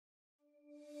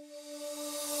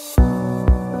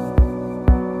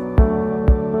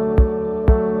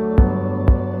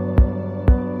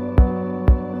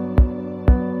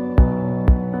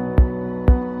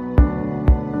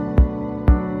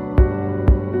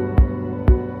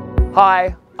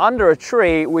Hi, under a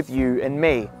tree with you and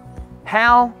me.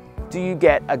 How do you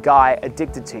get a guy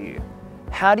addicted to you?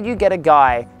 How do you get a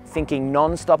guy thinking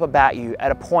non-stop about you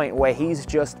at a point where he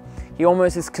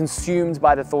almost is consumed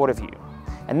by the thought of you?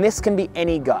 And this can be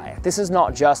any guy. This is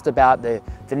not just about the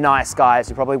nice guys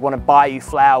who probably want to buy you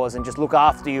flowers and just look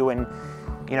after you and,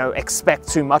 you know, expect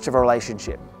too much of a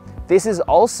relationship. This is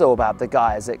also about the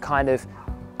guys that kind of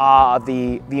are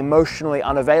the emotionally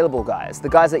unavailable guys, the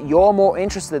guys that you're more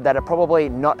interested that are probably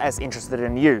not as interested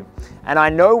in you. And I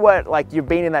know you've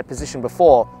been in that position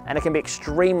before, and it can be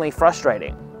extremely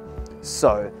frustrating.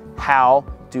 So how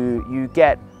do you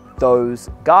get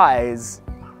those guys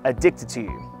addicted to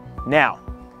you? Now,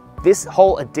 this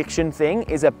whole addiction thing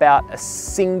is about a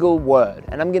single word,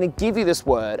 and I'm gonna give you this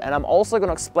word, and I'm also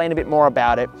gonna explain a bit more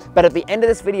about it. But at the end of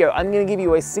this video, I'm gonna give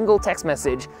you a single text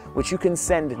message which you can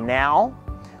send now,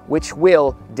 which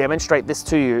will demonstrate this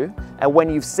to you. And when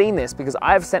you've seen this, because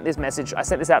I've sent this message, I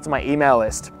sent this out to my email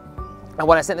list. And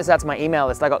when I sent this out to my email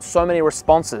list, I got so many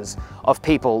responses of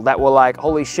people that were like,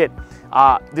 holy shit,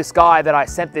 this guy that I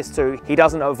sent this to, he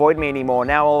doesn't avoid me anymore.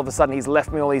 Now all of a sudden he's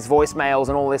left me all these voicemails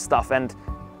and all this stuff. And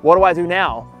what do I do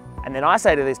now? And then I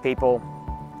say to these people,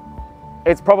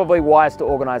 it's probably wise to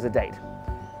organize a date.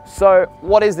 So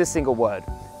what is this single word?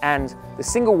 And the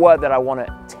single word that I want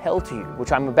to tell to you,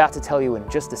 which I'm about to tell you in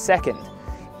just a second,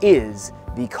 is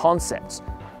the concept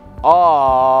of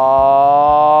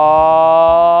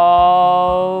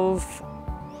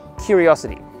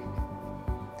curiosity.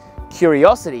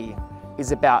 Curiosity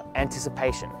is about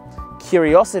anticipation.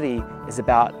 Curiosity is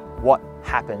about what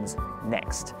happens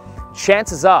next.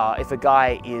 Chances are, if a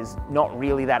guy is not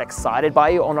really that excited by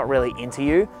you or not really into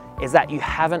you, is that you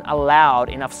haven't allowed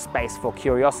enough space for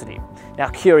curiosity. Now,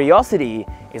 curiosity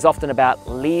is often about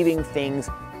leaving things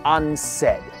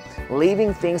unsaid,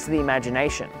 leaving things to the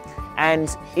imagination.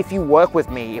 And if you work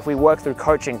with me, if we work through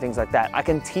coaching, things like that, I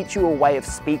can teach you a way of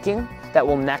speaking that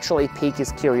will naturally pique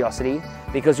his curiosity,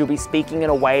 because you'll be speaking in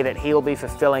a way that he'll be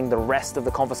fulfilling the rest of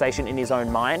the conversation in his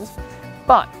own mind.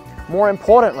 But more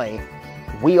importantly,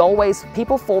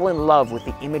 people fall in love with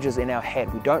the images in our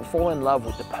head. We don't fall in love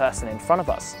with the person in front of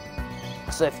us.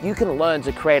 So if you can learn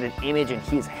to create an image in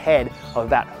his head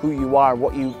about who you are and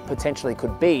what you potentially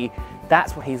could be,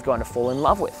 that's what he's going to fall in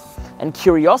love with. And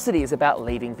curiosity is about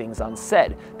leaving things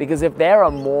unsaid, because if there are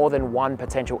more than one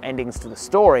potential endings to the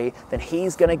story, then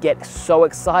he's going to get so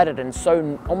excited and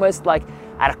so almost like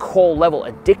at a core level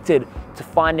addicted to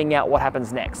finding out what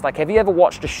happens next. Like, have you ever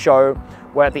watched a show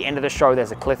where at the end of the show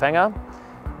there's a cliffhanger?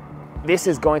 This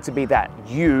is going to be that.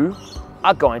 You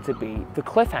are going to be the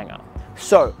cliffhanger.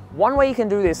 So one way you can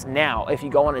do this now if you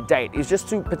go on a date is just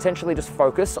to potentially just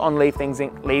focus on leave things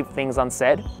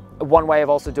unsaid. One way of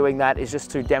also doing that is just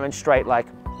to demonstrate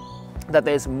that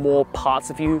there's more parts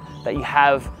of you that you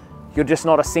have. You're just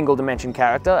not a single dimension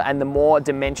character, and the more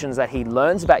dimensions that he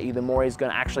learns about you, the more he's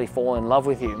going to actually fall in love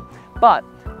with you. But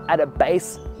at a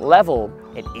base level,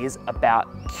 it is about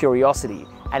curiosity,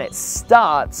 and it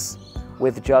starts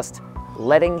with just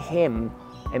letting him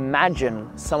imagine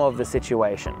some of the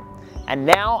situation. And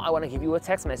now I want to give you a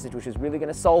text message which is really going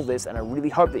to solve this, and I really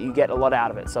hope that you get a lot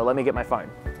out of it. So let me get my phone.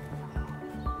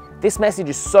 This message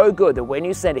is so good that when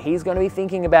you send it, he's going to be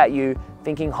thinking about you,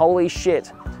 thinking, holy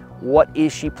shit, what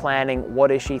is she planning?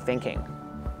 What is she thinking?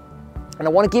 And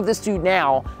I want to give this to you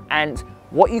now, and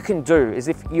what you can do is,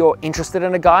 if you're interested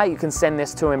in a guy, you can send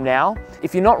this to him now.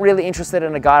 If you're not really interested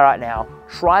in a guy right now,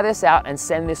 try this out and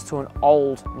send this to an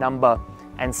old number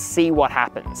and see what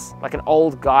happens. Like an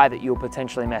old guy that you're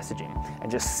potentially messaging,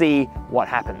 and just see what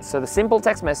happens. So the simple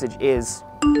text message is,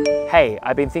 hey,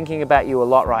 I've been thinking about you a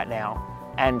lot right now,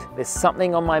 and there's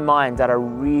something on my mind that I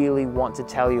really want to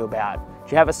tell you about.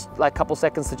 Do you have a couple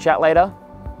seconds to chat later?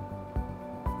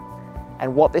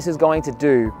 And what this is going to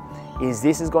do is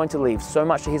this is going to leave so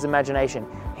much to his imagination.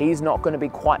 He's not going to be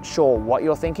quite sure what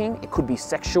you're thinking. It could be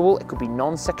sexual, it could be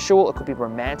non-sexual, it could be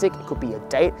romantic, it could be a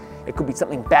date, it could be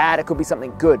something bad, it could be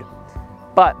something good.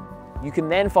 But you can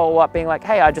then follow up being like,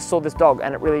 hey, I just saw this dog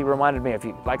and it really reminded me of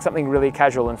you, like something really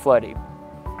casual and flirty.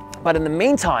 But in the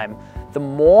meantime, the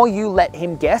more you let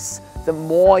him guess, the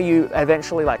more you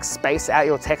eventually space out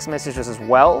your text messages as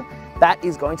well, that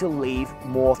is going to leave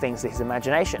more things to his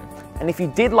imagination. And if you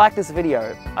did like this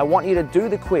video, I want you to do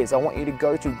the quiz. I want you to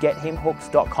go to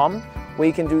gethimhooked.com, where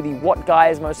you can do the What Guy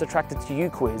is Most Attracted to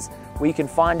You quiz, where you can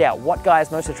find out what guy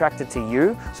is most attracted to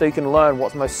you, so you can learn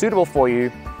what's most suitable for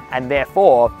you, and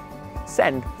therefore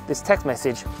send this text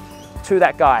message to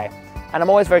that guy. And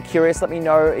I'm always very curious. Let me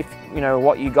know if you know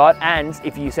what you got, and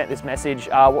if you sent this message,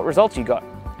 what results you got.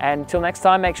 And until next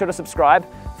time, make sure to subscribe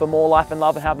for more life and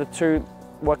love and how the two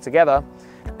work together.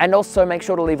 And also make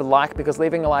sure to leave a like, because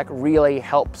leaving a like really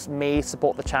helps me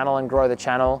support the channel and grow the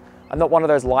channel. I'm not one of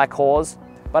those like whores,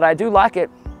 but I do like it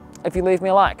if you leave me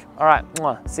a like. All right,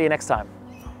 see you next time.